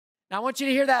Now, I want you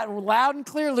to hear that loud and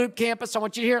clear, Loop Campus. I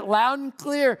want you to hear it loud and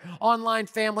clear, online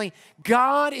family.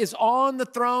 God is on the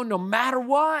throne no matter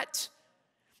what.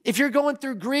 If you're going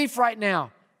through grief right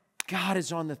now, God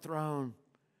is on the throne.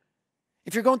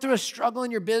 If you're going through a struggle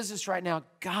in your business right now,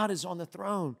 God is on the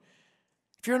throne.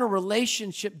 If you're in a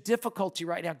relationship difficulty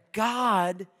right now,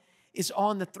 God is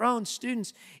on the throne.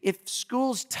 Students, if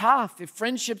school's tough, if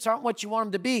friendships aren't what you want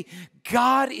them to be,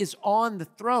 God is on the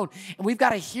throne. And we've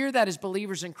got to hear that as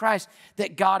believers in Christ,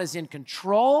 that God is in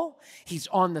control. He's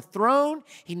on the throne.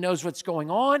 He knows what's going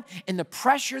on. And the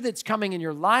pressure that's coming in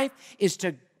your life is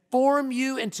to form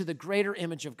you into the greater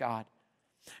image of God.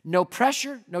 No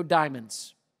pressure, no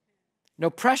diamonds. No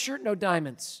pressure, no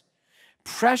diamonds.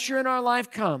 Pressure in our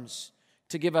life comes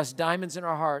to give us diamonds in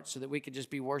our hearts so that we can just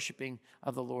be worshiping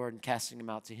of the Lord and casting them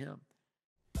out to Him.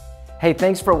 Hey,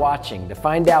 thanks for watching. To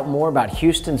find out more about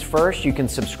Houston's First, you can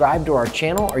subscribe to our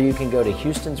channel or you can go to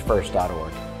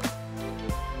houstonsfirst.org.